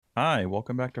Hi,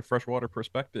 welcome back to Freshwater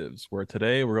Perspectives, where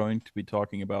today we're going to be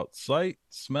talking about sight,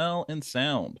 smell, and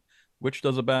sound. Which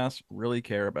does a bass really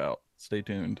care about? Stay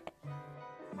tuned.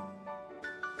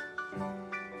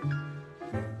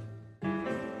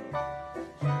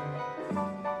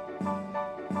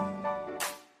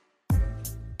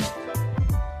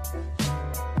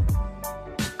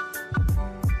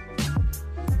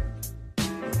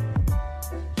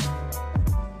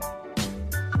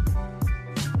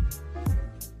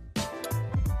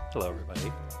 Hello,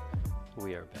 everybody.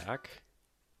 We are back.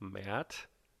 Matt,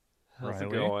 how's it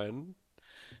Riley, going?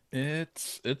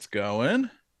 it's going.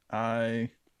 I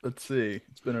let's see.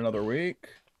 It's been another week.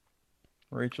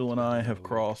 Rachel and Been I another have week.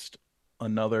 crossed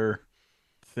another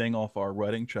thing off our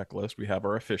wedding checklist. We have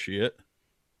our officiate.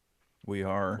 We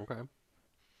are Okay.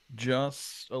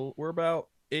 we're about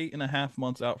 8.5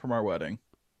 months out from our wedding.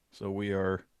 So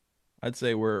I'd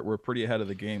say we're pretty ahead of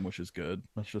the game, which is good.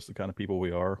 That's just the kind of people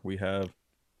we are. We have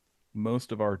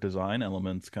most of our design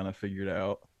elements kind of figured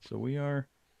out. So we're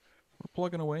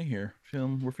plugging away here.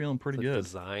 We're feeling pretty The good.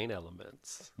 design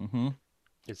elements. Hmm.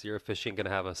 Is your fishing going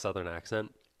to have a southern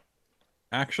accent?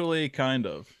 Actually, kind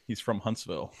of. He's from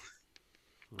Huntsville.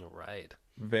 All right.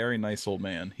 Very nice old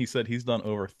man. He said he's done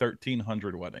over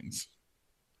 1,300 weddings.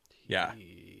 Yeah,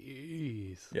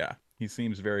 Jeez. yeah. He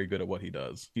seems very good at what he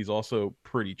does. He's also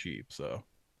pretty cheap, so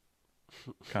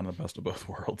kind of the best of both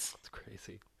worlds. That's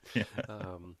crazy. Yeah.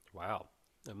 Wow.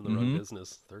 I'm in the wrong Hmm.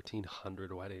 business.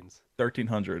 1,300 weddings.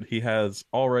 1,300. He has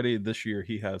already this year.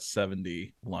 He has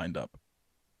 70 lined up.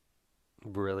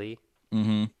 Really?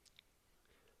 Hmm.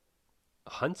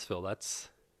 Huntsville, that's,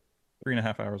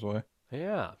 3.5 hours away.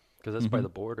 yeah, because that's by Hmm. the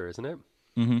border, isn't it?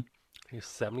 Hmm. He's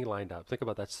 70 lined up. Think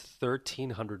about that's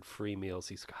 1,300 free meals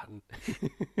he's gotten.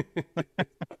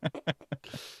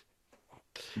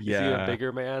 Is he a Yeah.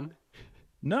 bigger man?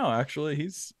 No, actually,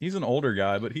 he's an older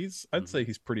guy, but I'd Hmm. say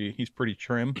he's pretty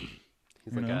trim,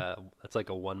 He's you like know. that's like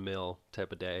a 1 meal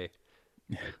type of day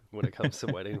when it comes to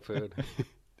wedding food.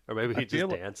 Or maybe I he just feel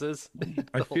dances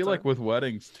I the whole feel like time. with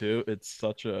weddings too, it's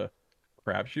such a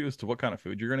crapshoot as to what kind of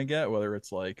food you're gonna get, whether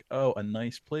it's like, oh, a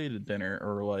nice plated dinner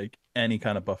or like any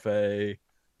kind of buffet.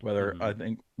 Whether Hmm. I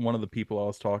think one of the people I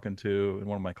was talking to in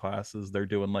one of my classes, they're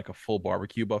doing like a full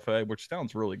barbecue buffet, which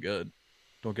sounds really good.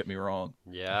 Don't get me wrong.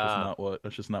 Yeah.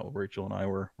 That's just not what Rachel and I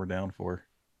were down for.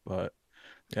 But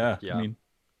yeah, I Yeah. mean,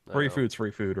 I know. free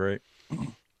food, right?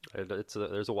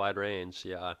 There's a wide range.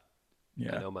 Yeah. I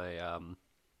Yeah. know my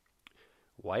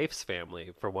wife's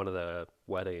family for one of the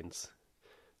weddings.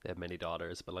 They have many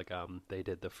daughters, but like they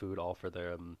did the food all for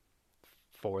them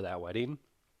for that wedding.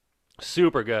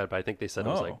 Super good, but I think they said it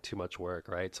was like Oh. too much work,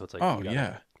 right? So it's like Oh you gotta yeah.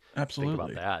 think about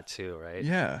Absolutely. that too, right?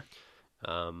 Yeah.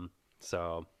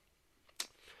 So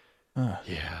Uh,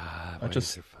 yeah, I weddings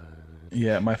just are fun.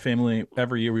 Yeah, my family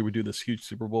every year we would do this huge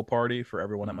Super Bowl party for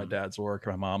everyone at my Hmm. dad's work,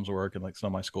 my mom's work, and like some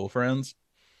of my school friends.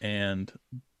 And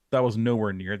that was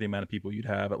nowhere near the amount of people you'd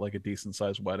have at like a decent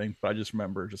sized wedding. But I just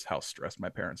remember just how stressed my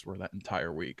parents were that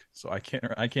entire week. So I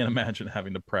can't imagine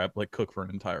having to prep like cook for an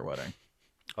entire wedding.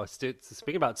 Oh,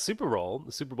 speaking about Super Bowl,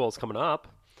 the Super Bowl's coming up.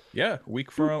 Yeah,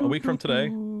 Boop, a boop, week from boop, today.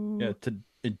 Yeah, boop.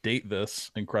 to date this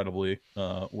incredibly,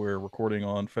 we're recording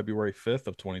on February 5th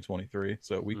of 2023.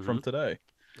 So a week Mm-hmm. from today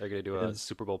They're gonna do a is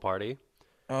Super Bowl party.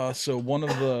 so one of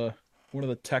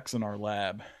the techs in our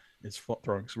lab is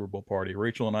throwing a Super Bowl party.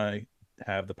 Rachel and I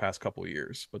have the past couple of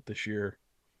years, but this year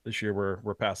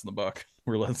we're passing the buck.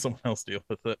 We're letting someone else deal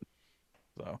with it.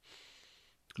 So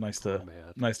nice Poor to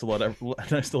Matt. nice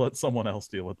to let someone else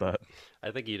deal with that.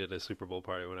 I think he did a Super Bowl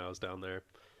party when I was down there.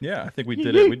 Yeah, I think we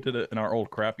did it. We Yee. did it in our old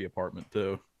crappy apartment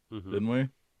too, Mm-hmm. didn't we?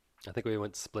 I think we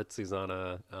went splitsies on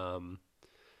a.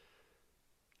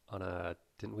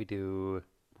 Didn't we do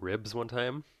ribs one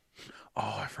time?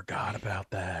 Oh, I forgot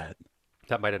about that.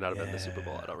 That might have not have been the Super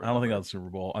Bowl. Yeah, I don't I don't think that remember. was Super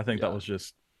Bowl. I think that Yeah, was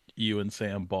just you and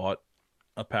Sam bought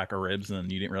a pack of ribs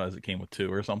and you didn't realize it came with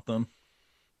two or something.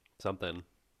 something.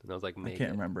 And I was like, I make can't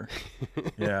it. remember.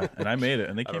 Yeah, and I made it,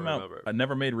 and they I don't came out. remember. I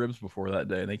never made ribs before that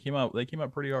day, and they came out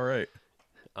pretty all right.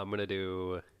 I'm gonna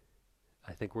do.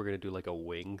 I think we're gonna do like a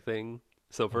wing thing.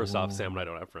 So first off, Sam and I Oh,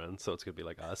 don't have friends, so it's gonna be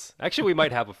like us. Actually, we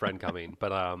might have a friend coming,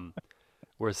 but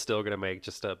we're still gonna make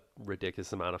just a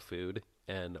ridiculous amount of food,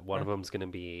 and one okay. of them's gonna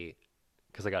be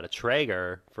because I got a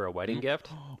Traeger for a wedding Mm. gift.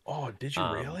 Oh, did you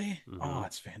Um, really? hmm Oh,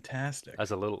 it's fantastic.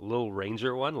 as a little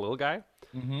Ranger one, little guy.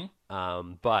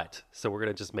 Mm-hmm. But so we're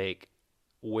gonna just make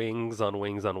wings on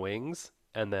wings on wings,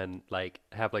 and then like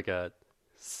have like a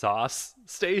sauce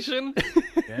station, so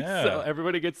Yeah,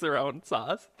 everybody gets their own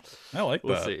sauce. I like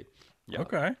We'll that. see. Yeah.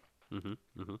 Okay,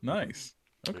 Mm-hmm. nice.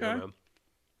 Yeah, Okay, man.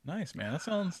 nice man.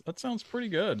 That sounds pretty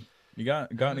good. You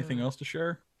got anything else to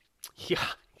share? Yeah,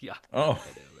 yeah, Oh,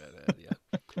 I do, man.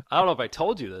 Yeah. I don't know if I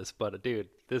told you this, but dude,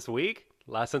 this week,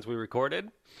 last since we recorded,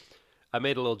 I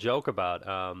made a little joke about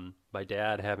my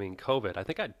dad having COVID. I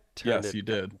think I turned yes, it. you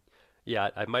did. Yeah,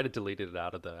 I might have deleted it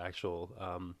out of the actual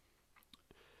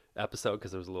episode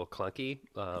because it was a little clunky.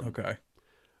 Okay.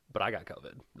 But I got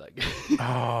COVID. Like,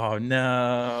 Oh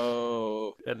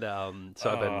no. and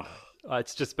so I've been. Oh,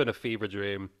 It's just been a fever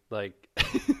dream, like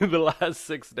the last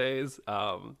 6 days.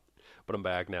 But I'm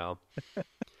back now.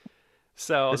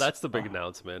 So it's that's the big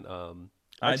announcement. I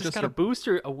I just just got a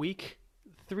booster a week,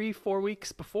 3, 4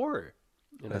 weeks before,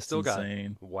 and I that's still got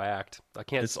insane. whacked. I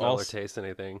can't It's smell all or taste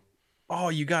anything. oh,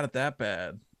 you got it that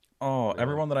bad. Oh, Yeah.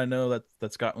 everyone that I know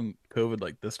that's gotten COVID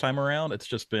like this time around, it's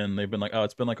just been they've been like, oh,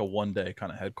 it's been like a 1 day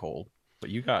kind of head cold. But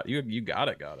you got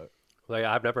it. Like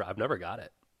I've never got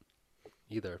it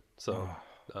either. So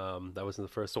Oh, that wasn't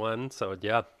the first one. So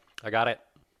yeah, I got it.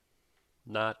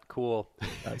 Not cool.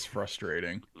 that's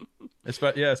frustrating.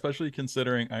 Yeah, especially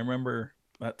considering I remember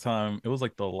that time it was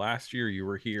like the last year you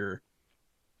were here.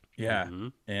 Yeah, Hmm.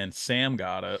 and Sam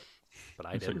got it. But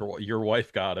I And so didn't. your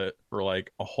wife got it for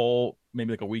like a whole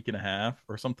maybe like a week and a half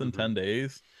or something, Hmm. 10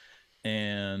 days.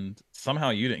 And somehow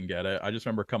you didn't get it. I just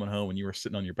remember coming home and you were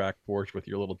sitting on your back porch with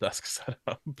your little desk set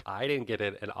up. I didn't get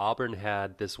it, and Auburn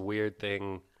had this weird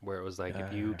thing where it was like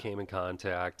if you Uh, came in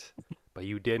contact, but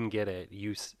you didn't get it,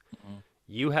 mm,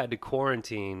 you had to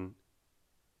quarantine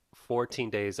 14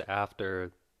 days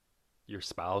after your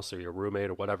spouse or your roommate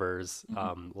or whatever's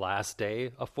mm. last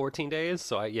day of 14 days.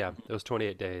 So yeah, it was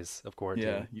 28 days of Yeah,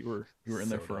 quarantine. you were in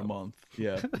there So for a dumb. month.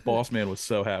 Yeah, boss man was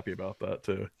so happy about that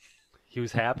too. He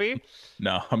was happy.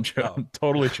 No, Oh, I'm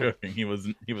totally joking. He was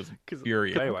because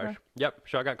furious. anyway, yep.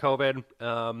 So I got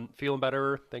COVID. Feeling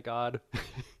better, thank God.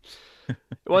 It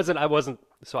wasn't. I wasn't.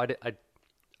 So I did.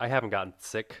 I haven't gotten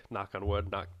sick. Knock on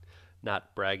wood.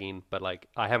 Not bragging, but like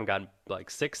I haven't gotten like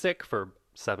sick for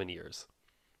 7 years.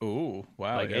 Ooh,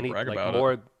 wow, Like yeah, any brag like about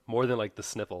it. more than like the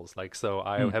sniffles. Like so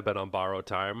I Hmm. have been on borrowed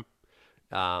time.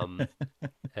 Um,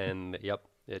 and yep,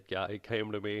 it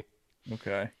came to me.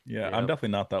 Okay. Yeah, I'm Yep. definitely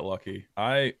not that lucky.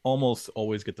 I almost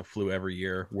always get the flu every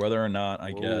year, whether or not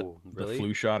I get Whoa, the really?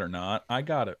 flu shot or not. I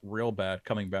got it real bad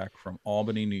coming back from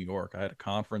Albany, New York. I had a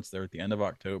conference there at the end of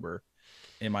October.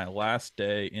 In my last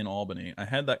day in Albany, I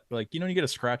had that like when you get a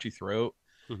scratchy throat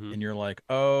Hmm. and you're like,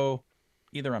 "Oh,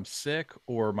 either I'm sick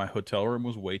or my hotel room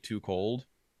was way too cold."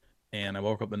 And I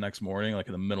woke up the next morning like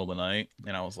in the middle of the night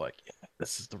and I was like, "Yeah,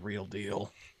 this is the real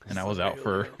deal." And It's the real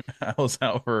deal. I was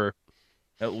out for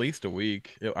at least a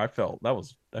week. I felt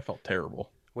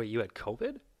terrible. Wait, you had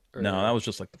COVID, No, that or was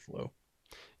just like the flu.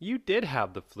 you did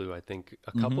have the flu? I think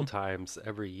a couple Hmm. times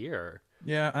every year.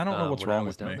 Yeah, I don't know what's When I wrong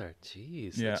was with down me. there.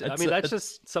 Jeez. Yeah, I mean, that's it's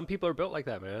just some people are built like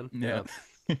that, man. yeah.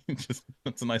 Yeah. Just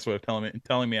that's a nice way of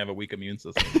telling me I have a weak immune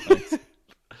system. Thanks.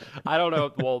 I don't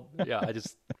know. Well, yeah,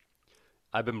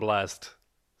 I've been blessed.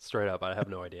 Straight up, I have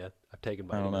no idea. I've taken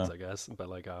I don't vitamins, know. I guess, but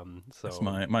like It's so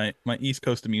my East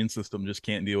Coast immune system just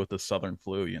can't deal with the Southern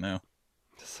flu.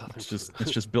 southern It's flu.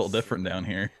 just built different down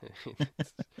here.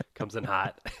 Comes in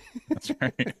hot. That's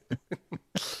right.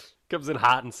 Comes in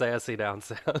hot and sassy down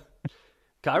south.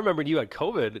 I remember you had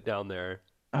COVID down there.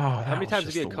 Oh, How that many was times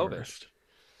have just you the had COVID? worst.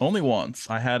 Only once.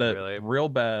 I had it Really? real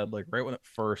bad, like right when it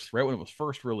was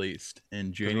first released in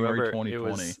Because January remember, it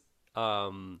 2020.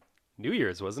 was New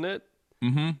Year's, wasn't it?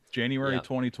 Mm-hmm. January Yeah.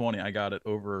 2020. I got it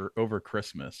over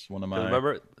Christmas. One of Because my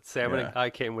remember, Sam and yeah. I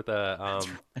came with a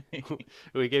That's right.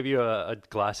 we gave you a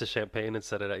glass of champagne and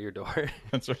set it at your door.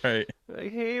 That's right.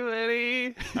 Like, hey,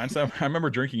 Lenny. I remember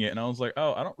drinking it and I was like,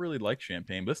 oh, I don't really like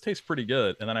champagne, but this tastes pretty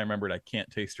good. And then I remembered I can't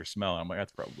taste or smell. I'm like,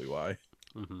 that's probably why.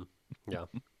 Hmm. Yeah.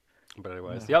 But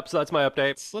anyways, Uh, yep. So that's my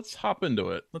update. let's hop into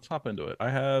it. Let's hop into it. I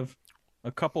have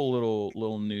a couple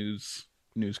little news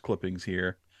clippings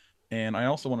here, and I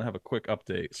also want to have a quick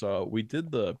update. So we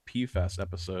did the PFAS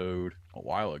episode a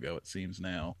while ago, it seems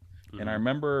now, and I Hmm.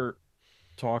 remember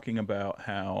talking about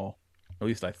how at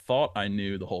least I thought I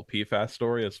knew the whole PFAS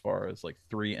story as far as like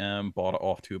 3M bought it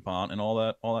off DuPont and all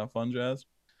that fun jazz.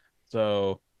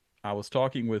 So I was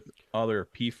talking with other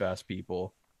PFAS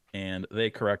people and they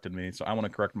corrected me. So I want to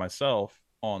correct myself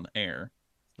on air.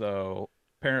 So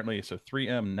apparently,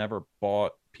 3M never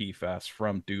bought PFAS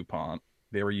from DuPont.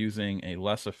 They were using a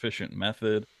less efficient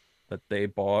method that they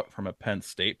bought from a Penn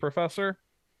State professor.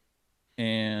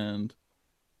 And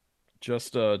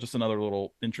just another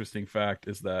little interesting fact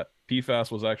is that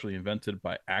PFAS was actually invented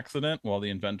by accident while the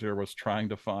inventor was trying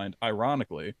to find,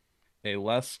 ironically, a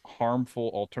less harmful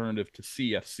alternative to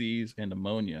CFCs and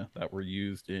ammonia that were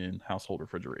used in household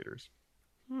refrigerators.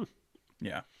 Hmm.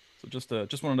 Yeah. So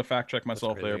just wanted to fact check That's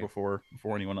myself there crazy. before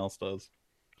anyone else does.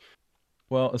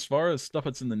 Well, as far as stuff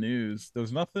that's in the news,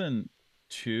 there's nothing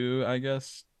too, I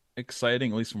guess,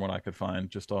 exciting, at least from what I could find,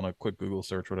 just on a quick Google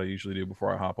search, what I usually do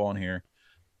before I hop on here.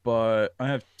 But I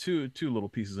have two little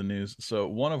pieces of news. So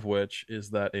one of which is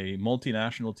that a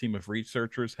multinational team of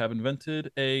researchers have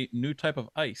invented a new type of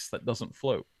ice that doesn't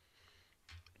float.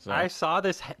 I So saw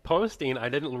this posting. I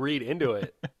didn't read into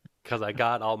it because I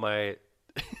got all my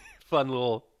fun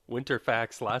little winter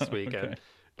facts last okay. weekend.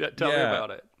 Tell me Yeah.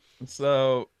 about it.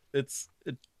 So it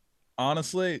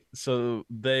honestly, so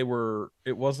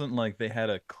it wasn't like they had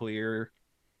a clear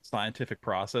scientific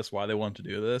process why they wanted to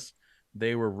do this.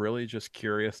 They were really just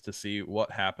curious to see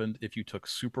what happened if you took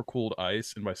super cooled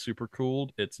ice, and by super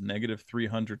cooled, it's negative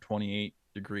 328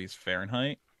 degrees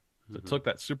Fahrenheit. So Hmm. took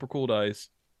that super cooled ice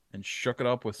and shook it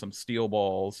up with some steel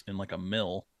balls in like a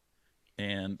mill,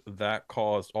 and that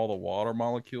caused all the water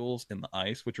molecules in the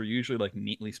ice, which are usually like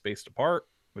neatly spaced apart,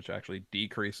 which actually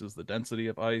decreases the density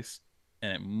of ice,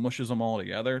 and it mushes them all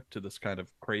together to this kind of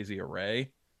crazy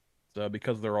array. So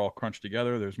because they're all crunched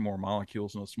together, there's more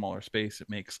molecules in a smaller space. It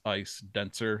makes ice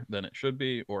denser than it should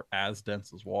be, or as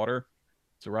dense as water.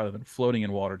 So rather than floating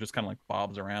in water, just kind of like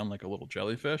bobs around like a little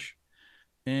jellyfish.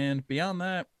 And beyond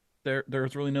that,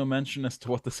 there's really no mention as to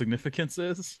what the significance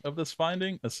is of this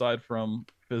finding, aside from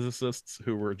physicists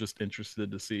who were just interested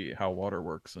to see how water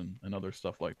works and other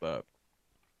stuff like that.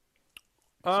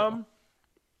 So Um,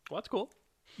 well, that's cool.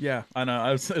 yeah, I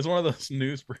know. It's one of those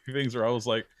news briefings where I was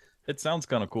like, it sounds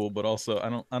kind of cool, but also I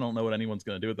don't know what anyone's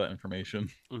gonna do with that information.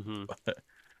 Hmm. But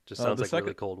Just sounds the like really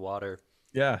second, cold water.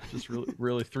 yeah, just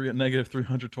really three negative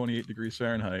 328 degrees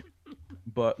Fahrenheit.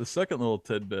 But the second little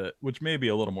tidbit, which may be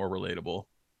a little more relatable,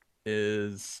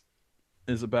 is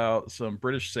is about some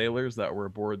British sailors that were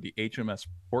aboard the HMS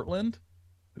Portland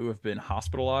who have been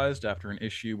hospitalized after an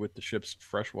issue with the ship's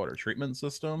freshwater treatment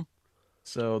system.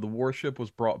 So the warship was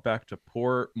brought back to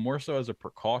port more so as a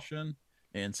precaution,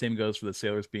 and same goes for the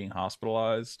sailors being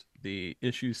hospitalized. The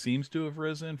issue seems to have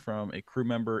risen from a crew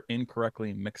member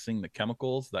incorrectly mixing the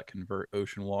chemicals that convert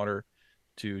ocean water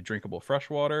to drinkable fresh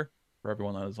water for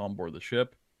everyone that is on board the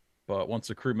ship. But once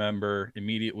the crew member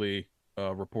immediately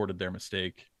reported their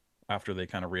mistake after they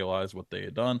kind of realized what they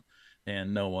had done,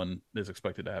 and no one is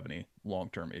expected to have any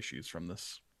long-term issues from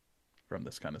this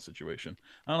kind of situation.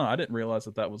 I don't know. I didn't realize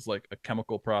that that was like a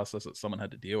chemical process that someone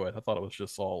had to deal with. I thought it was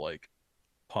just all like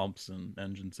pumps and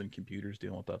engines and computers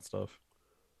dealing with that stuff.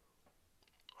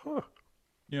 Huh.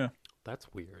 Yeah,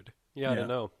 That's weird. Yeah, I didn't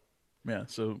yeah, know. yeah.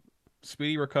 So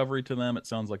speedy recovery to them. It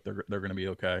sounds like they're going to be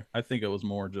okay. I think it was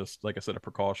more just like I said, a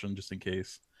precaution just in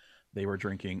case they were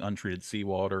drinking untreated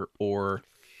seawater or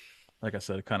like I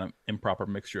said, a kind of improper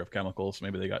mixture of chemicals.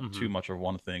 Maybe they got Hmm. too much of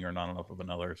one thing or not enough of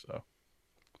another. So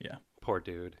yeah, Poor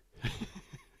dude.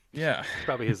 yeah. It's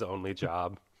probably his only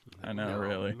job. I Like, know, oh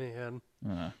really. man,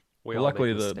 Uh, we well, all make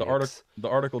luckily mistakes. the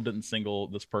article didn't single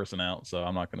this person out, so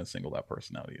I'm not going to single that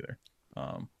person out either.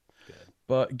 Um, Good.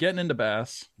 but getting into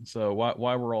bass, so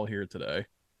why we're all here today?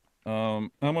 How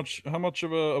much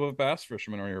of a bass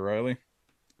fisherman are you, Riley?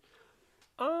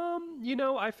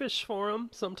 I fish for them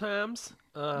sometimes.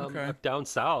 Okay. Down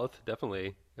south,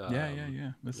 definitely.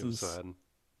 Yeah. This It was is. fun.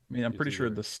 I mean, I'm It was pretty sure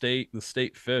either. the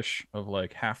state fish of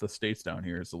like half the states down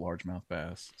here is the largemouth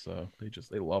bass. So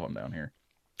they love them down here.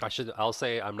 I'll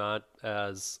say I'm not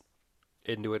as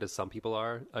into it as some people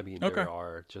are. I mean, Okay. there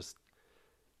are just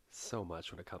so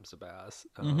much when it comes to bass.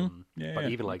 Mm-hmm. Yeah. But Yeah.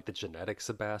 even like the genetics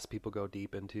of bass, people go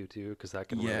deep into too, because that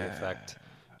can really Yeah. affect,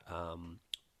 um,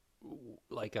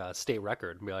 like a state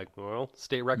record. And be like, well,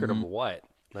 state record of Mm-hmm. what?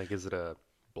 Like, is it a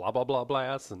blah blah blah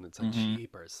bass? And it's like Mm-hmm.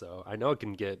 cheaper. So I know it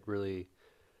can get really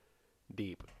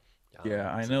deep.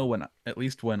 Yeah, I know So. when at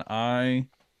least when I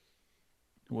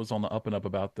was on the up and up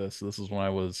about this. This is when I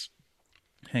was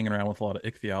hanging around with a lot of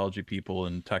ichthyology people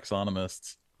and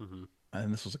taxonomists, Hmm.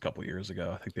 and this was a couple years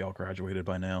ago. I think they all graduated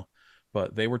by now,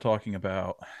 but they were talking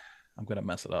about. I'm gonna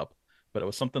mess it up, but it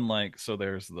was something like so.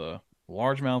 There's the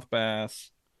largemouth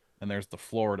bass, and there's the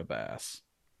Florida bass,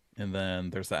 and then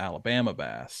there's the Alabama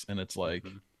bass, and it's like,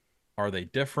 Hmm. are they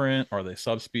different? Are they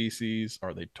subspecies?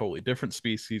 Are they totally different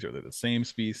species? Are they the same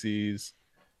species?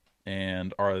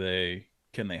 And are they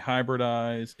can they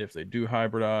hybridize? If they do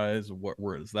hybridize,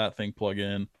 where does that thing plug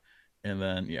in? And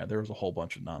then yeah, there was a whole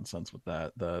bunch of nonsense with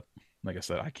that like I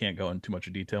said, I can't go into too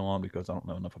much detail on because I don't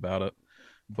know enough about it.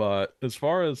 But as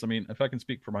far as I mean, if I can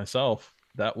speak for myself,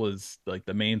 that was like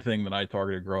the main thing that I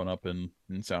targeted growing up in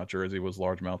South Jersey was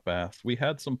largemouth bass. We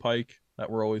had some pike that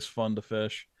were always fun to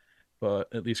fish,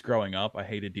 but at least growing up, I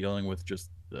hated dealing with just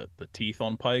the teeth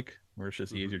on pike, where it's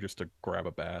just Hmm. easier just to grab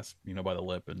a bass, by the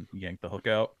lip and yank the hook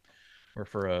out. Or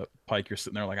for a pike, you're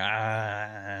sitting there like,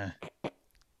 ah.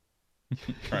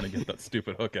 trying to get that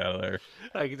stupid hook out of there.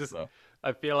 I just, So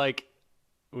I feel like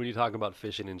when you talk about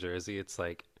fishing in Jersey, it's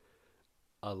like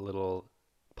a little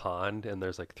pond and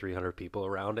there's like 300 people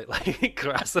around it, like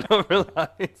crossing over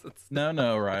lines and no, stuff.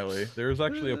 no, Riley. There's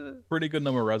actually a pretty good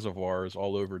number of reservoirs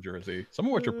all over Jersey. Some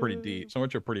of which are pretty deep, some of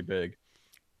which are pretty big.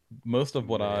 Most of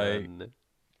what I Man,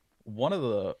 one of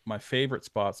the my favorite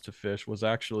spots to fish was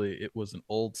actually it was an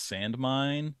old sand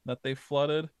mine that they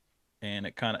flooded, and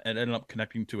it ended up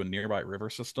connecting to a nearby river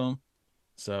system.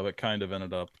 So it kind of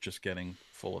ended up just getting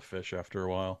full of fish after a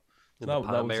while. in the So that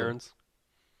Pond was a Barrens,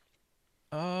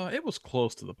 it was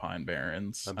close to the Pine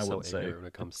Barrens. I'm I so wouldn't say ignorant when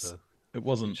it comes it's to it New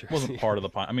wasn't Jersey. part of the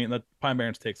Pine. I mean, the Pine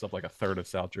Barrens takes up like a third of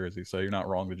South Jersey, so you're not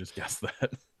wrong to just guess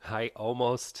that. I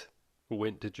almost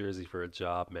went to Jersey for a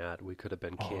job, Matt. We could have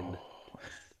been kin.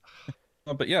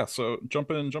 Oh. But yeah, so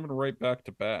jumping right back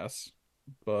to bass.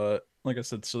 But like I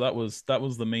said, so that was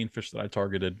the main fish that I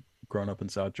targeted growing up in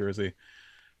South Jersey.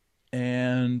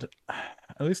 And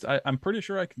at least I'm pretty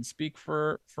sure I can speak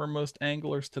for most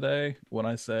anglers today when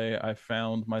I say I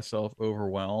found myself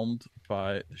overwhelmed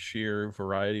by the sheer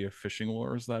variety of fishing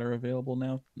lures that are available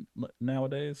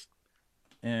nowadays.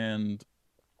 And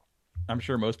I'm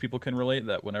sure most people can relate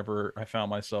that whenever I found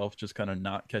myself just kind of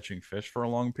not catching fish for a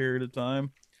long period of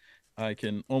time, I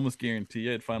can almost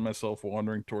guarantee I'd find myself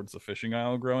wandering towards the fishing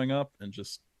aisle growing up and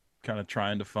just kind of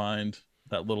trying to find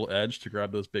that little edge to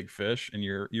grab those big fish. And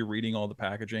you're reading all the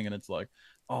packaging and it's like,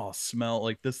 oh, smell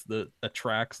like this the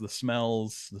attracts the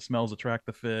smells attract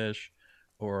the fish,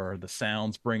 or the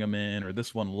sounds bring them in, or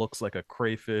this one looks like a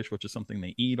crayfish, which is something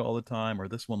they eat all the time, or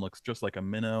this one looks just like a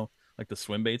minnow, like the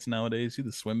swim baits nowadays. See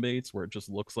the swim baits where it just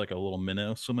looks like a little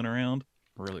minnow swimming around?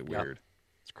 Really Yep. weird.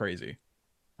 It's crazy.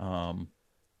 Um,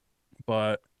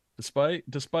 but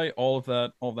despite all of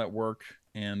that work,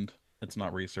 and it's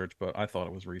not research, but I thought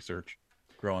it was research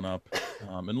growing up.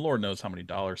 And Lord knows how many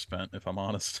dollars spent, if I'm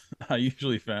honest. I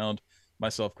usually found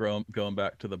myself going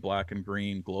back to the black and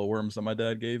green glowworms that my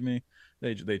dad gave me.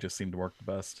 They just seem to work the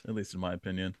best, at least in my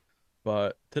opinion.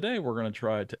 But today we're going to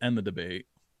try to end the debate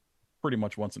pretty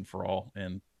much once and for all,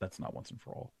 and that's not once and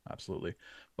for all, absolutely,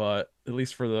 but at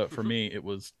least for me it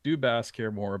was, do bass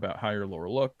care more about how your lure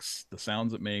looks, the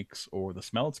sounds it makes, or the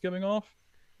smell it's giving off?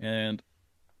 And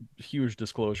huge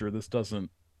disclosure, this doesn't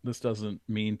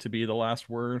mean to be the last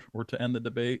word or to end the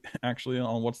debate actually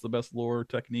on what's the best lure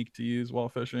technique to use while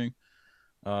fishing.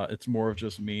 It's more of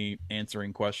just me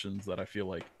answering questions that I feel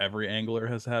like every angler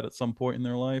has had at some point in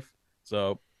their life.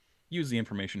 So use the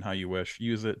information how you wish.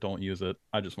 Use it, don't use it.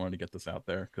 I just wanted to get this out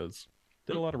there because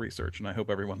did a lot of research and I hope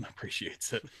everyone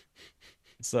appreciates it.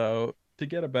 So to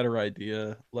get a better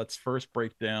idea, let's first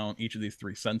break down each of these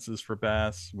three senses for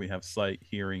bass. We have sight,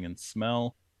 hearing, and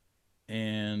smell.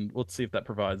 And let's see if that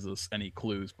provides us any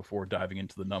clues before diving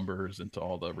into the numbers, into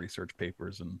all the research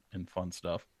papers and fun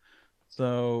stuff.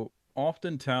 So,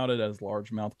 often touted as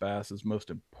largemouth bass's most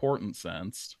important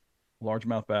sense,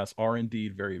 largemouth bass are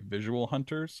indeed very visual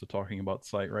hunters. So, talking about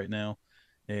sight right now,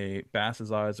 a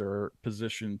bass's eyes are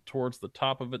positioned towards the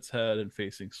top of its head and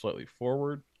facing slightly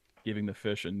forward, giving the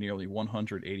fish a nearly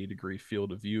 180-degree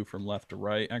field of view from left to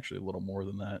right, actually a little more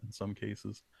than that in some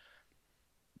cases,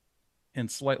 and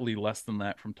slightly less than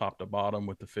that from top to bottom,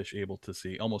 with the fish able to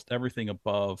see almost everything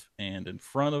above and in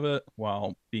front of it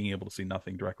while being able to see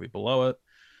nothing directly below it.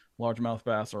 Largemouth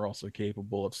bass are also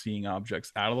capable of seeing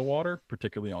objects out of the water,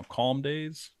 particularly on calm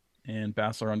days. And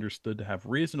bass are understood to have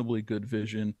reasonably good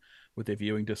vision with a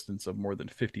viewing distance of more than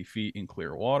 50 feet in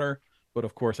clear water. But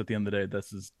of course, at the end of the day,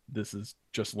 this is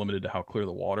just limited to how clear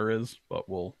the water is. But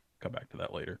we'll come back to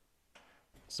that later.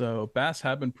 So bass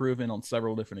have been proven on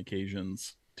several different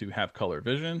occasions to have color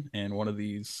vision, and one of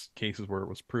these cases where it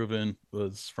was proven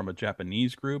was from a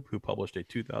Japanese group who published a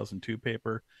 2002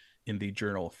 paper in the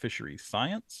journal Fisheries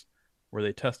Science, where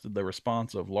they tested the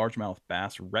response of largemouth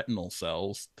bass retinal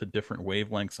cells to different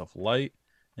wavelengths of light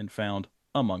and found,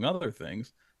 among other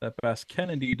things, that bass can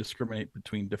indeed discriminate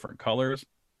between different colors.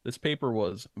 This paper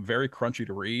was very crunchy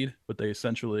to read, but they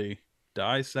essentially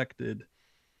dissected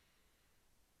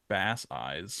bass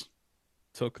eyes,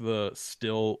 took the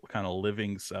still kind of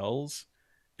living cells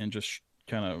and just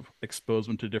kind of expose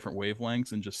them to different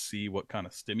wavelengths and just see what kind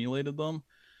of stimulated them.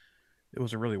 It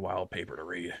was a really wild paper to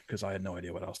read because I had no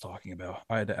idea what I was talking about.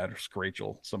 I had to ask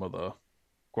Rachel some of the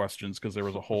questions because there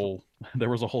was a whole there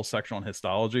was a whole section on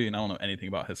histology, and I don't know anything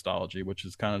about histology, which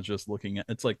is kind of just looking at,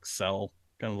 it's like cell,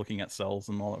 kind of looking at cells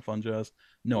and all that fun jazz.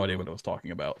 No idea Mm. what I was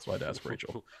talking about, so I had to ask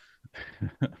Rachel.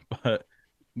 But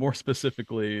more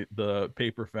specifically, the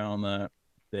paper found that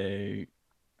they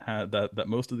had that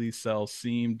most of these cells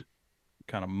seemed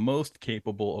kind of most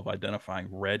capable of identifying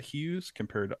red hues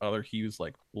compared to other hues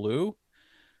like blue.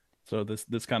 So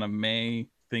this kind of may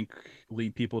think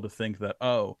lead people to think that,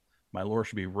 oh, my lure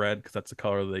should be red because that's the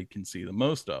color they can see the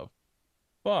most of.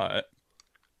 But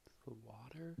The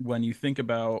water? when you think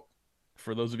about,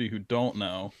 for those of you who don't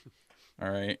know, all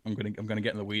right, I'm gonna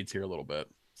get in the weeds here a little bit.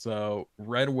 So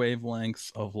red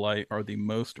wavelengths of light are the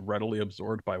most readily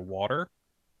absorbed by water.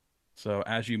 So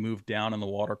as you move down in the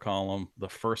water column, the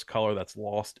first color that's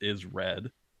lost is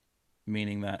red,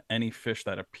 meaning that any fish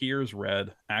that appears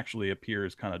red actually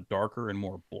appears kind of darker and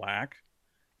more black,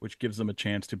 which gives them a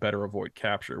chance to better avoid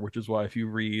capture. Which is why if you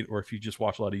read or if you just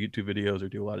watch a lot of YouTube videos or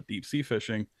do a lot of deep sea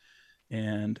fishing,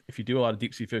 and if you do a lot of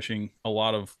deep sea fishing, a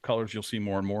lot of colors you'll see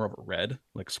more and more of a red.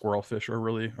 Like squirrel fish are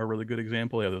really a really good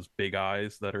example. They have those big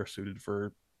eyes that are suited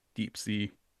for deep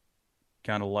sea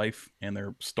kind of life, and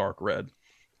they're stark red.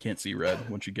 Can't see red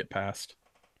once you get past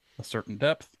a certain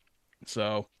depth.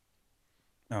 So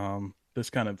this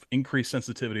kind of increased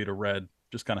sensitivity to red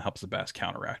just kind of helps the bass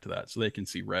counteract that, so they can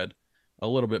see red a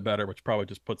little bit better, which probably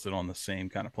just puts it on the same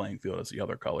kind of playing field as the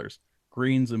other colors.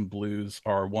 Greens and blues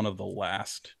are one of the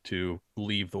last to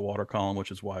leave the water column,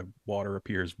 which is why water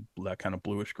appears that kind of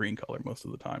bluish green color most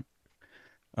of the time.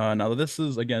 Now, this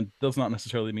is again does not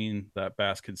necessarily mean that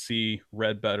bass can see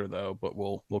red better though, but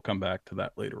we'll come back to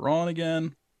that later on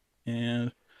again.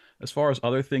 And as far as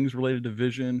other things related to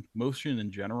vision, motion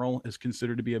in general is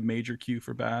considered to be a major cue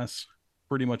for bass.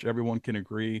 Pretty much everyone can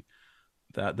agree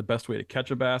that the best way to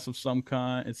catch a bass of some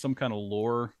kind is some kind of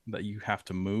lure that you have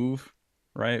to move,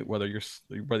 right? Whether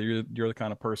you're the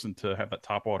kind of person to have that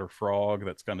topwater frog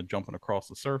that's kind of jumping across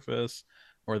the surface,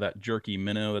 or that jerky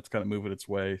minnow that's kind of moving its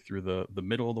way through the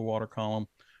middle of the water column,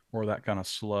 or that kind of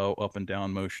slow up and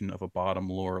down motion of a bottom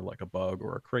lure like a bug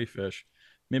or a crayfish.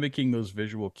 Mimicking those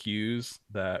visual cues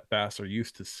that bass are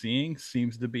used to seeing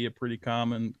seems to be a pretty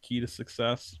common key to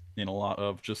success in a lot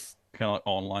of just kind of like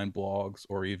online blogs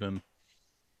or even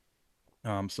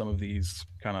some of these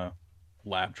kind of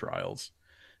lab trials,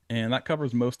 and that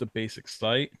covers most of basic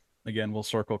sight. Again, we'll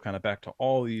circle kind of back to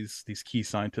all these key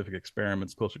scientific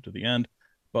experiments closer to the end,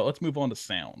 but let's move on to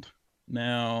sound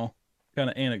now. Kind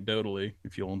of anecdotally,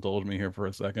 if you'll indulge me here for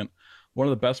a second, one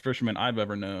of the best fishermen I've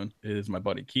ever known is my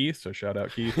buddy Keith. So shout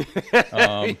out Keith.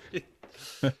 Um,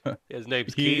 His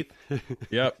name's he, Keith.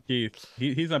 yep, Keith.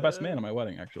 He's my best man Uh, at my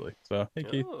wedding actually. So hey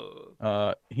Keith.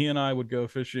 oh. He and I would go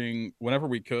fishing whenever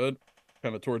we could,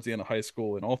 kind of towards the end of high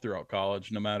school and all throughout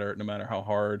college. No matter how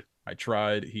hard I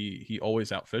tried, he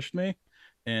always outfished me.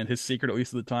 And his secret, at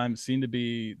least at the time, seemed to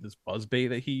be this buzz bait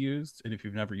that he used. And if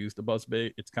you've never used a buzz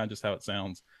bait, it's kind of just how it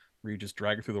sounds, where you just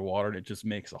drag it through the water and it just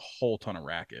makes a whole ton of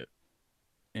racket.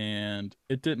 And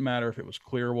it didn't matter if it was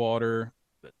clear water,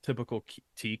 the typical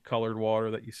teak colored water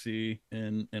that you see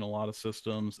in a lot of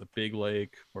systems, a big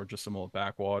lake, or just some old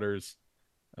backwaters.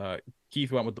 uh,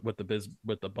 Keith went with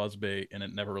the buzz bait, and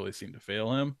it never really seemed to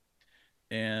fail him.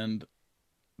 And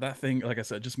that thing, like I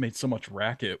said, just made so much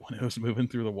racket when it was moving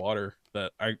through the water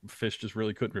that I fish just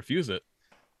really couldn't refuse it.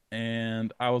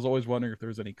 And I was always wondering if there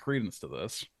was any credence to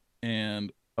this.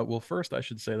 And well, first I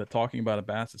should say that talking about a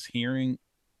bass's hearing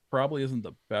probably isn't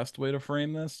the best way to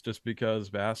frame this, just because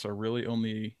bass are really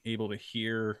only able to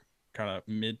hear kind of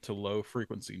mid to low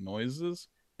frequency noises.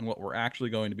 And what we're actually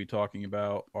going to be talking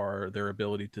about are their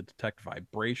ability to detect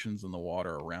vibrations in the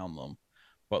water around them.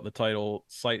 But the title,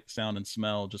 sight, sound, and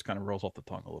smell, just kind of rolls off the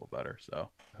tongue a little better. So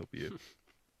I hope you.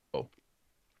 Oh,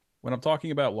 when I'm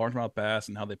talking about largemouth bass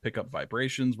and how they pick up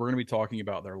vibrations, we're going to be talking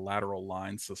about their lateral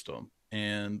line system.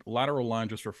 And lateral line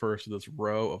just refers to this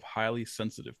row of highly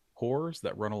sensitive pores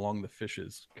that run along the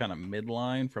fish's kind of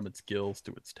midline from its gills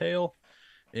to its tail.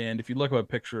 And if you look at a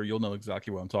picture, you'll know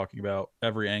exactly what I'm talking about.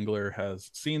 Every angler has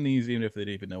seen these, even if they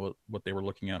didn't even know what they were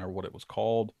looking at or what it was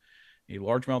called. A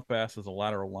largemouth bass has a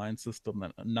lateral line system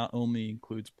that not only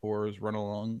includes pores run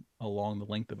along the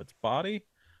length of its body,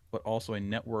 but also a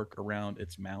network around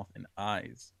its mouth and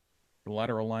eyes. The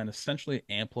lateral line essentially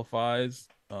amplifies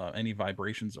any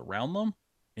vibrations around them,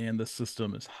 and the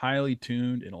system is highly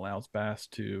tuned and allows bass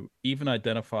to even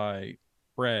identify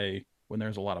prey when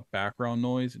there's a lot of background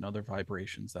noise and other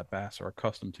vibrations that bass are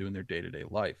accustomed to in their day-to-day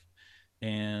life.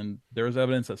 And there's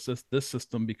evidence that this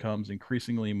system becomes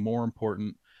increasingly more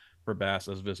important for bass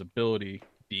as visibility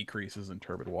decreases in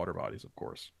turbid water bodies, of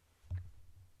course.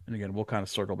 And again, we'll kind of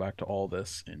circle back to all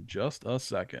this in just a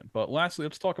second. But lastly,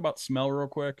 let's talk about smell real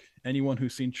quick. Anyone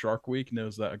who's seen Shark Week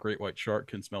knows that a great white shark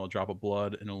can smell a drop of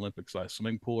blood in an Olympic sized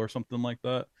swimming pool or something like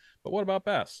that. But what about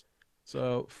bass?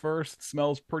 So, first,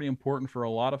 smell is pretty important for a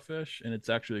lot of fish, and it's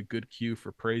actually a good cue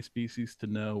for prey species to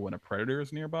know when a predator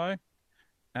is nearby.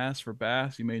 As for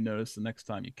bass, you may notice the next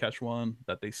time you catch one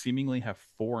that they seemingly have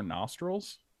four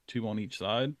nostrils, two on each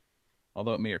side.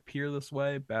 Although it may appear this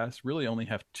way, bass really only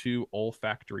have two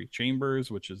olfactory chambers,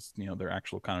 which is, their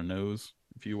actual kind of nose,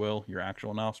 if you will, your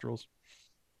actual nostrils.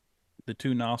 The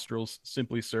two nostrils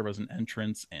simply serve as an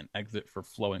entrance and exit for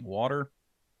flowing water.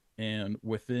 And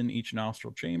within each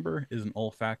nostril chamber is an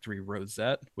olfactory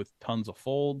rosette with tons of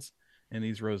folds. And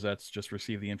these rosettes just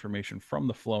receive the information from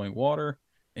the flowing water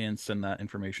and send that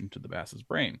information to the bass's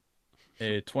brain.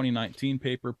 A 2019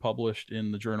 paper published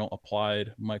in the journal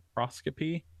Applied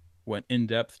Microscopy went in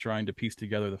depth trying to piece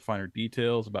together the finer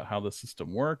details about how the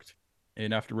system worked.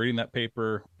 And after reading that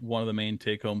paper, one of the main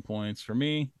take home points for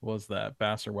me was that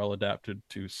bass are well adapted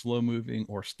to slow moving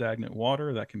or stagnant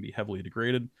water that can be heavily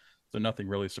degraded. So, nothing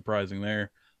really surprising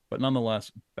there. But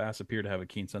nonetheless, bass appear to have a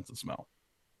keen sense of smell.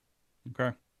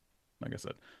 Okay. Like I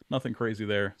said, nothing crazy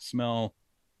there. Smell,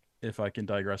 if I can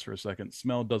digress for a second,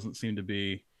 smell doesn't seem to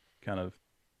be kind of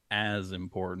as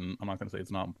important. I'm not going to say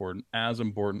it's not important, as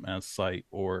important as sight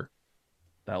or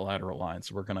that lateral line.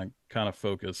 So we're going to kind of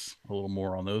focus a little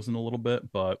more on those in a little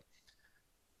bit. But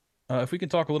if we can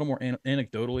talk a little more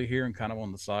anecdotally here and kind of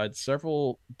on the side,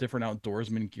 several different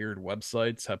outdoorsman geared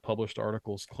websites have published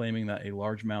articles claiming that a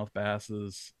largemouth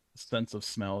bass's sense of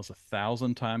smell is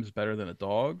 1,000 times better than a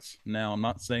dog's. Now, I'm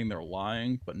not saying they're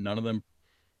lying, but none of them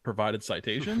provided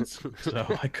citations, so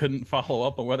I couldn't follow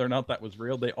up on whether or not that was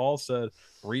real. They all said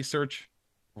research,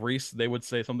 they would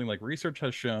say something like research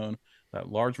has shown that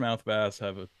largemouth bass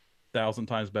have 1,000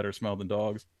 times better smell than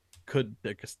dogs. They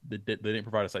didn't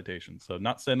provide a citation, so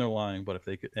not saying they're lying, but if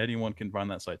they could, anyone can find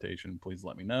that citation, please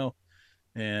let me know.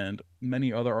 And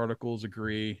many other articles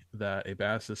agree that a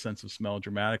bass's sense of smell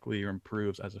dramatically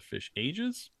improves as a fish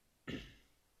ages.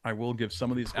 I will give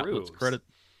some of these outlets Improves. credit.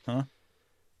 Huh?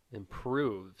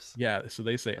 Improves. Yeah, so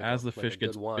they say as the Like a fish good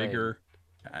gets wine. bigger,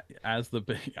 as the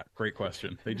yeah, great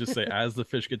question. They just say as the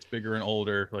fish gets bigger and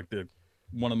older, like the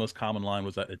one of the most common line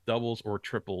was that it doubles or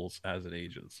triples as it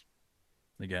ages.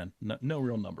 Again, no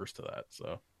real numbers to that.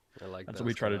 So I like that's what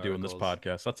we those try kind to of do in this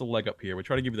articles. podcast. That's a leg up here. We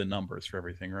try to give you the numbers for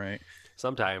everything, right?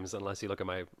 Sometimes, unless you look at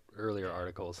my earlier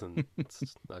articles, and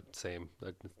it's not the same.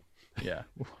 Yeah.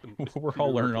 We're You're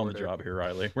all a learning on the reporter. job here,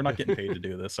 Riley. We're not getting paid to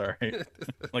do this, all right?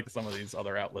 Like some of these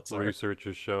other outlets are. Research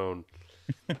has shown.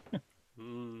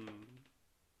 Mm.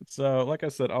 So, like I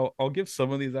said, I'll give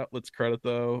some of these outlets credit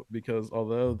though, because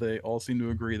although they all seem to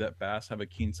agree that bass have a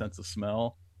keen sense of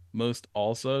smell, most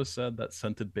also said that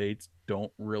scented baits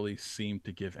don't really seem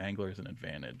to give anglers an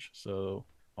advantage. So,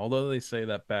 although they say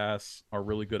that bass are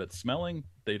really good at smelling,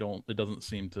 they don't. It doesn't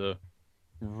seem to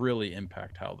really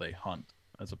impact how they hunt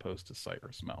as opposed to sight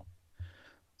or smell.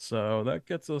 So that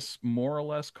gets us more or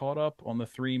less caught up on the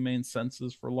three main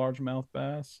senses for largemouth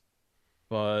bass,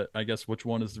 but I guess which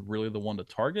one is really the one to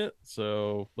target.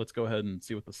 So let's go ahead and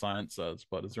see what the science says.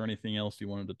 But is there anything else you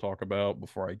wanted to talk about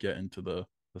before I get into the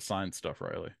science stuff,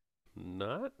 Riley?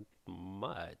 Not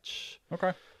much.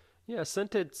 Okay. Yeah,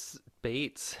 scented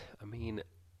baits. I mean,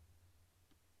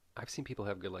 I've seen people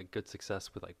have good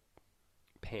success with like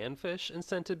panfish and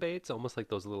scented baits, almost like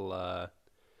those little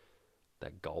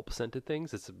that gulp scented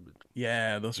things.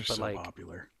 Yeah, those are But so like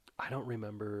popular. I don't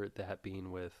remember that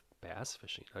being with bass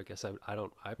fishing. I guess I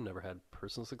don't. I've never had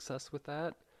personal success with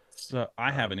that. So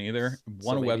I haven't either. So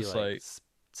One maybe like website.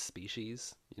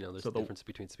 species. You know, there's So a difference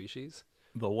between species.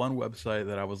 the one website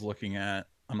that I was looking at,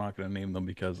 I'm not going to name them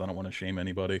because I don't want to shame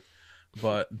anybody,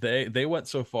 but they went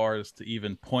so far as to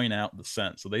even point out the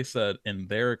scent. So they said in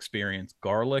their experience,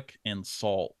 garlic and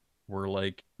salt were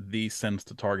like the scents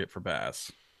to target for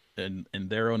bass, in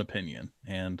their own opinion.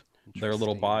 And their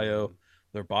little bio, Interesting.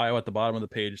 their bio at the bottom of the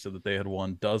page said that they had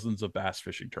won dozens of bass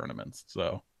fishing tournaments.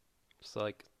 So So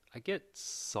like I get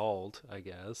salt, I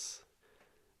guess.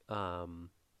 Um,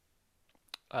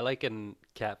 I like in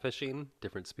catfishing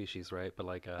different species, right? But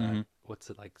like mhm. what's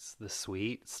it like the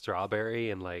sweet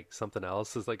strawberry and like something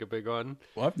else is like a big one.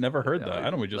 Well, I've never heard that. I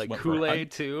know we just Like went for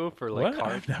Kool-Aid too for like what?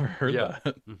 carp. I've never heard Yeah.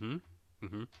 that. Mm-hmm.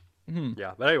 Mm-hmm. Hmm.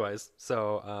 Yeah. But anyways,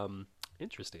 so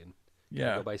interesting. Gotta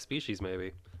Yeah. go by species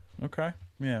maybe. Okay.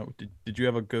 Yeah. Did you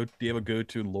have a go? Do you have a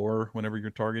go-to lure whenever you're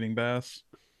targeting bass?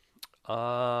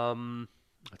 Um,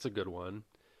 that's a good one.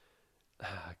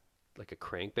 Like a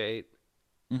crankbait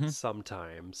Mm-hmm.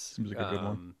 sometimes. Seems like a good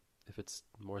one. If it's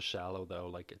more shallow though,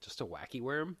 like just a wacky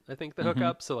worm, I think the Mm-hmm.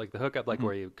 hookup. So like the hookup, like Mm-hmm.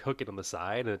 where you hook it on the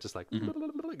side and it just like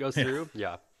Mm-hmm. it goes Yeah. through.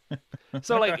 Yeah.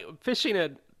 So Okay. like fishing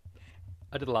at,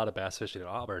 I did a lot of bass fishing at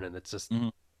Auburn, and it's just Mm-hmm.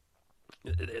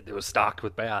 it was stocked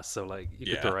with bass. So like you could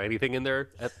Yeah. throw anything in there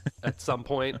at some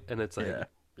point, and it's like Yeah.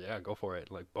 yeah, go for it.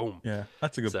 Like boom. Yeah.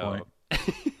 That's a good point. So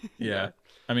Yeah. yeah,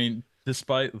 I mean,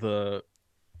 despite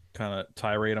kind of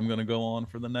tirade I'm going to go on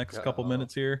for the next couple Uh-oh.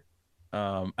 minutes here.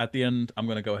 At the end, I'm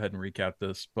going to go ahead and recap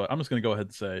this, but I'm just going to go ahead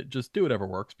and say just do whatever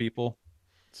works, people.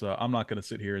 So I'm not going to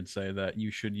sit here and say that you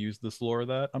should use this lure or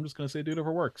that. I'm just going to say do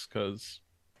whatever works because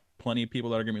plenty of people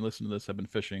that are going to be listening to this have been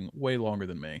fishing way longer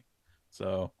than me.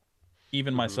 So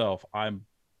even Mm-hmm. myself, I'm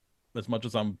as much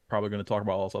as I'm probably going to talk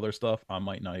about all this other stuff, I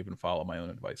might not even follow my own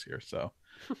advice here. So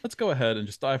let's go ahead and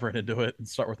just dive right into it and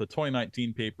start with a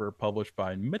 2019 paper published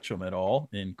by Mitchum et al.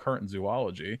 In Current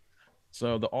Zoology.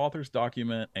 So the authors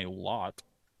document a lot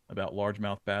about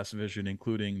largemouth bass vision,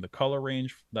 including the color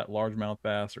range that largemouth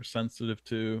bass are sensitive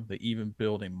to. They even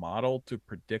build a model to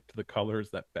predict the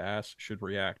colors that bass should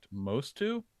react most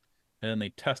to. And they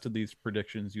tested these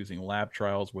predictions using lab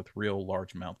trials with real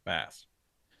largemouth bass.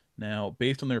 Now,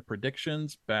 based on their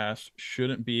predictions, bass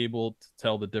shouldn't be able to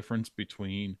tell the difference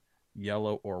between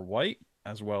yellow or white,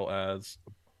 as well as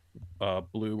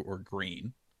blue or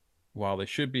green, while they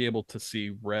should be able to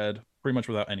see red pretty much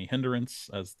without any hindrance,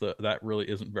 as that really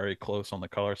isn't very close on the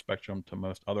color spectrum to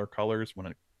most other colors when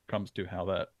it comes to how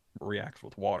that reacts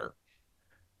with water.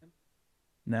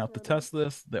 Now, to test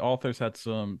this, the authors had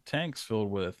some tanks filled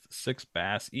with 6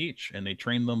 bass each, and they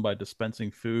trained them by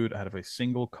dispensing food out of a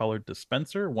single colored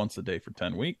dispenser once a day for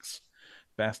 10 weeks.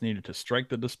 Bass needed to strike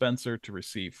the dispenser to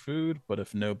receive food, but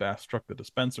if no bass struck the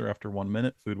dispenser after 1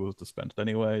 minute, food was dispensed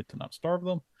anyway to not starve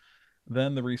them.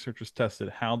 Then the researchers tested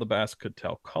how the bass could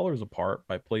tell colors apart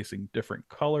by placing different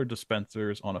color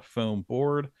dispensers on a foam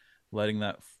board, letting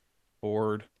that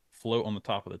board float on the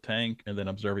top of the tank, and then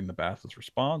observing the bass's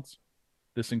response.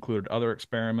 This included other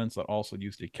experiments that also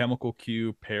used a chemical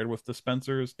cue paired with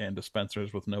dispensers and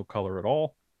dispensers with no color at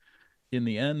all. In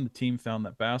the end, the team found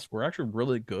that bass were actually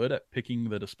really good at picking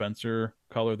the dispenser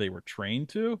color they were trained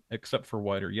to, except for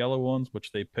white or yellow ones,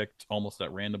 which they picked almost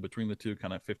at random between the two,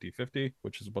 kind of 50-50,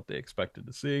 which is what they expected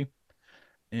to see.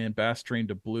 And bass trained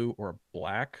to blue or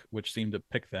black, which seemed to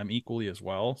pick them equally as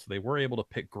well. So they were able to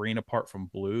pick green apart from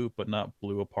blue, but not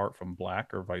blue apart from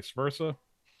black or vice versa.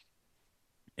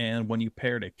 And when you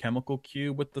paired a chemical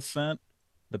cue with the scent,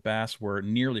 the bass were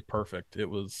nearly perfect. It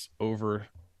was over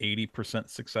 80%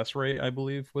 success rate, I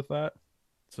believe, with that.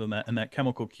 So that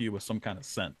chemical cue was some kind of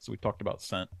scent. So we talked about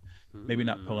scent, maybe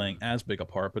not playing Hmm. as big a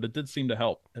part, but it did seem to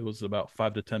help. It was about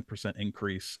 5 to 10%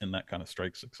 increase in that kind of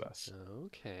strike success.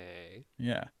 Okay.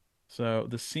 Yeah. So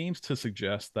this seems to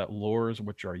suggest that lures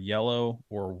which are yellow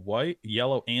or white,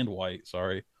 yellow and white,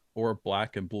 sorry, or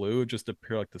black and blue just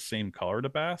appear like the same color to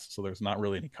bass. So there's not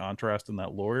really any contrast in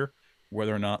that lure.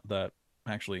 Whether or not that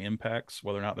actually impacts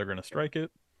whether or not they're going to strike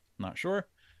it, not sure.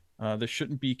 This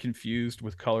shouldn't be confused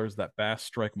with colors that bass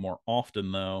strike more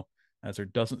often, though, as there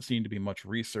doesn't seem to be much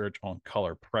research on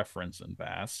color preference in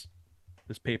bass.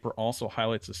 This paper also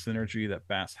highlights the synergy that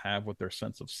bass have with their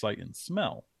sense of sight and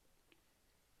smell.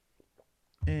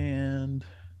 And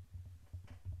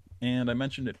I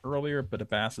mentioned it earlier, but a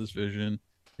bass's vision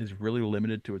is really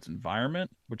limited to its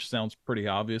environment, which sounds pretty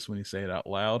obvious when you say it out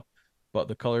loud. But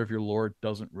the color of your lure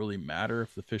doesn't really matter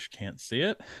if the fish can't see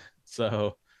it.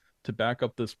 So, to back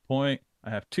up this point,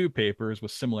 I have 2 papers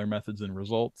with similar methods and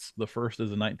results. The first is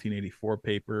a 1984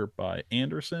 paper by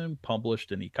Anderson,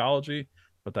 published in Ecology,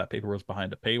 but that paper was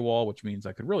behind a paywall, which means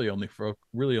I could really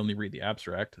only read the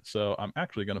abstract. So I'm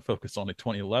actually going to focus on a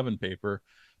 2011 paper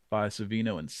by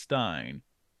Savino and Stein,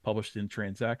 published in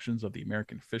Transactions of the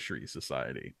American Fisheries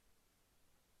Society.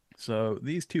 So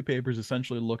these 2 papers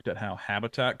essentially looked at how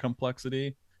habitat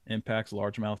complexity impacts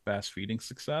largemouth bass feeding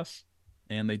success.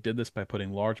 And they did this by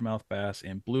putting largemouth bass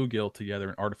and bluegill together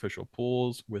in artificial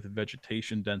pools with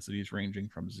vegetation densities ranging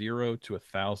from 0 to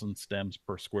 1,000 stems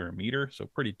per square meter. So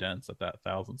pretty dense at that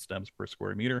 1,000 stems per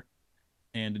square meter.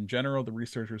 And in general, the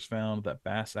researchers found that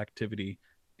bass activity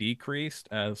decreased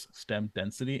as stem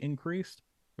density increased,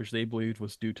 which they believed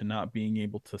was due to not being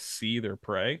able to see their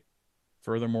prey.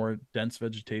 Furthermore, dense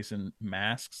vegetation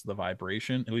masks the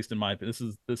vibration. At least in my this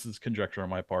is conjecture on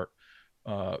my part.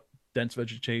 Uh, Dense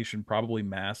vegetation probably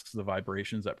masks the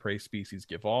vibrations that prey species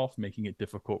give off, making it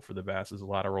difficult for the bass's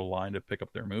lateral line to pick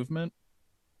up their movement.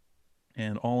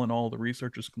 And all in all, the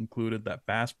researchers concluded that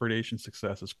bass predation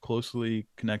success is closely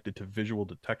connected to visual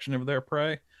detection of their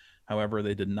prey. However,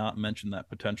 they did not mention that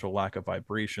potential lack of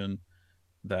vibration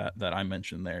that I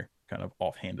mentioned there, kind of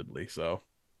offhandedly. So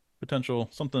potential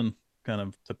something kind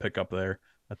of to pick up there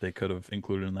that they could have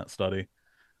included in that study.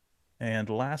 And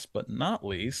last but not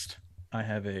least, I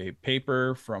have a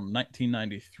paper from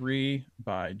 1993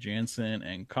 by Jansen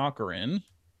and Cochran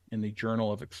in the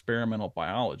Journal of Experimental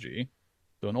Biology.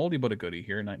 So an oldie but a goodie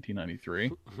here,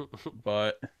 1993.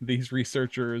 But these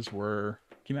researchers were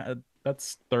came out.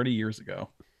 That's 30 years ago,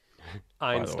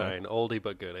 by the way. Einstein, oldie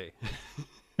but goodie.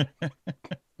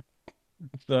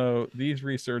 So these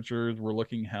researchers were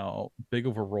looking how big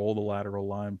of a role the lateral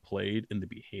line played in the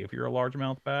behavior of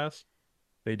largemouth bass.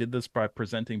 They did this by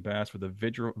presenting bass with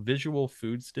a visual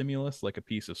food stimulus, like a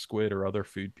piece of squid or other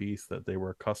food piece that they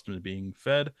were accustomed to being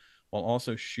fed, while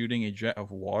also shooting a jet of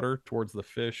water towards the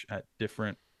fish at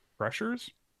different pressures.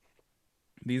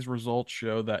 These results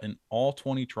show that in all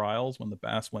 20 trials, when the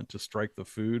bass went to strike the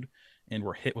food and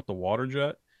were hit with the water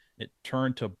jet, it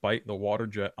turned to bite the water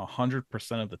jet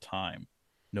 100% of the time,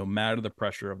 no matter the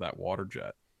pressure of that water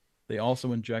jet. They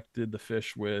also injected the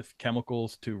fish with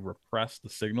chemicals to repress the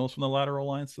signals from the lateral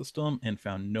line system and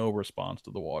found no response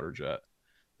to the water jet.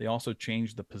 They also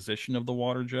changed the position of the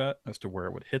water jet as to where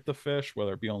it would hit the fish,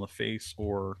 whether it be on the face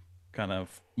or kind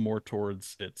of more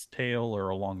towards its tail or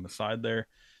along the side there,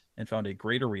 and found a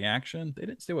greater reaction. They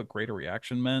didn't say what greater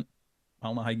reaction meant. I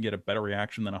don't know how you can get a better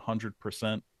reaction than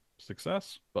 100%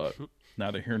 success, but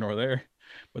neither here nor there.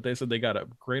 But they said they got a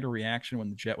greater reaction when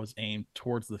the jet was aimed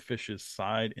towards the fish's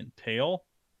side and tail.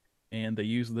 And they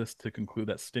use this to conclude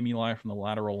that stimuli from the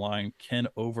lateral line can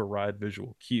override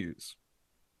visual cues.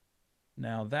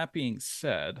 Now, that being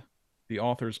said, the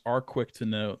authors are quick to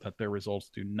note that their results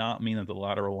do not mean that the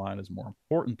lateral line is more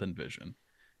important than vision.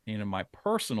 And in my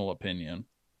personal opinion,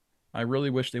 I really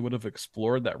wish they would have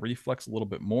explored that reflex a little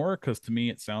bit more because to me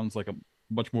it sounds like a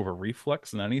much more of a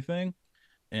reflex than anything.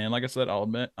 And like I said, I'll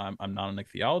admit I'm not an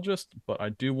ichthyologist, but I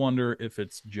do wonder if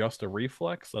it's just a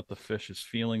reflex that the fish is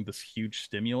feeling this huge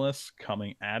stimulus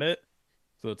coming at it.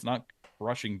 So it's not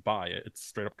rushing by it, it's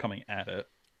straight up coming at it,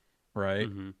 right?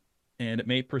 Mm-hmm. And it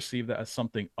may perceive that as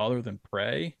something other than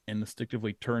prey and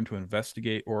instinctively turn to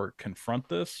investigate or confront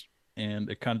this. And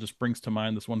it kind of just brings to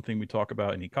mind this one thing we talk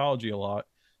about in ecology a lot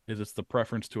is it's the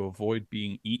preference to avoid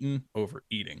being eaten over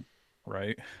eating,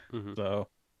 right? Mm-hmm. So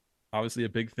obviously a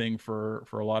big thing for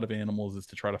a lot of animals is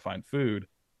to try to find food,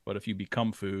 but if you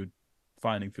become food,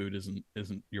 finding food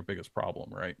isn't your biggest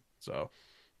problem, right? So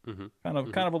Mm-hmm. kind of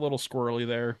Mm-hmm. kind of a little squirrely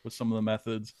there with some of the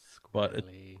methods, but it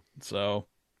Squirrely. so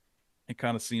it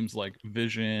kind of seems like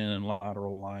vision and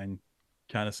lateral line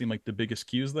kind of seem like the biggest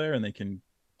cues there, and they can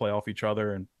play off each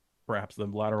other, and perhaps the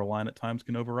lateral line at times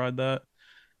can override that.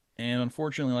 And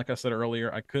unfortunately, like I said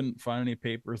earlier, I couldn't find any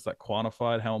papers that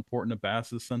quantified how important a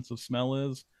bass's sense of smell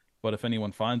is. But if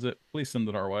anyone finds it, please send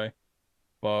it our way.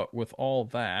 But with all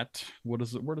that, what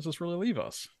is it? Where does this really leave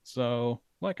us? So,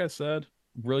 like I said,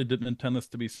 really didn't intend this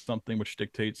to be something which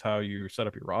dictates how you set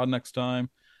up your rod next time.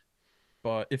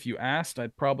 But if you asked,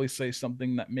 I'd probably say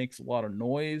something that makes a lot of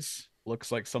noise, looks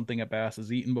like something a bass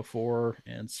has eaten before,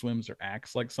 and swims or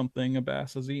acts like something a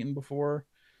bass has eaten before.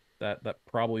 That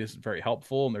probably isn't very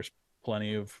helpful. And there's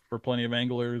plenty of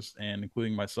anglers, and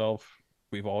including myself,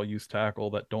 we've all used tackle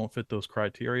that don't fit those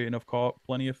criteria and have caught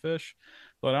plenty of fish.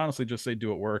 But I'd honestly just say do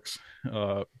what works.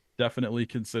 Uh, Definitely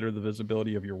consider the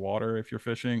visibility of your water if you're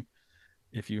fishing.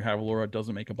 If you have a lure that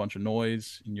doesn't make a bunch of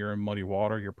noise and you're in muddy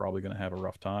water, you're probably going to have a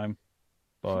rough time.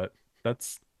 But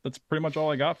that's pretty much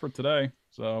all I got for today.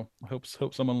 So I hope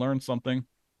someone learned something.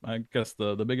 I guess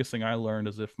the biggest thing I learned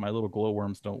is if my little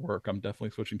glowworms don't work, I'm definitely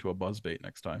switching to a buzz bait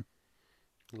next time.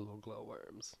 Little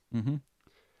glowworms. Mm-hmm.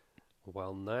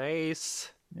 Well,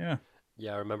 nice. Yeah.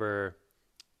 Yeah, I remember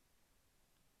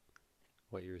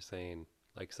what you were saying.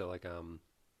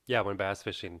 Yeah, when bass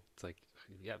fishing, it's like,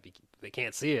 yeah, they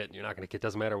can't see it. You're not gonna. It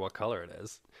doesn't matter what color it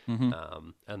is. Mm-hmm.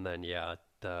 And then yeah,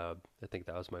 I think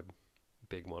that was my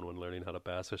big one when learning how to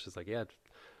bass fish. Is like, yeah,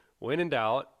 when in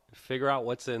doubt, figure out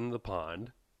what's in the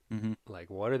pond. Mm-hmm. Like,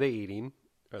 what are they eating?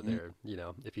 Are Mm-hmm. there,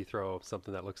 if you throw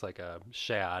something that looks like a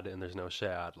shad and there's no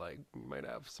shad, like you might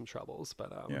have some troubles.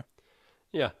 But Yeah.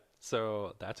 yeah.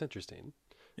 So that's interesting.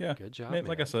 Yeah. Good job, Like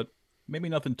I man. said, maybe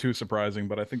nothing too surprising,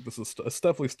 but I think this is it's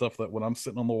definitely stuff that when I'm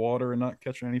sitting on the water and not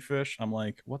catching any fish, I'm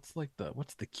like, what's the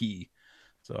key?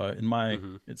 So in my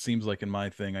Mm-hmm. it seems like in my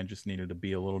thing, I just needed to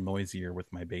be a little noisier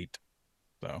with my bait.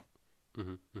 So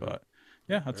Mm-hmm. Mm-hmm. but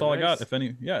yeah, that's Very all I got.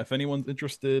 nice. If anyone's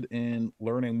interested in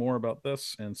learning more about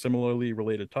this and similarly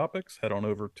related topics, head on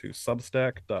over to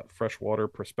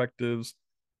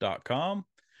substack.freshwaterperspectives.com.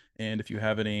 And if you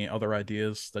have any other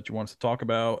ideas that you want us to talk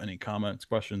about, any comments,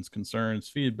 questions, concerns,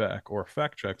 feedback, or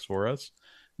fact checks for us,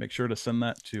 make sure to send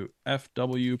that to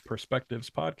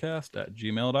fwperspectivespodcast at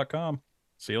gmail.com.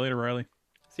 See you later, Riley.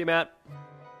 See you, Matt.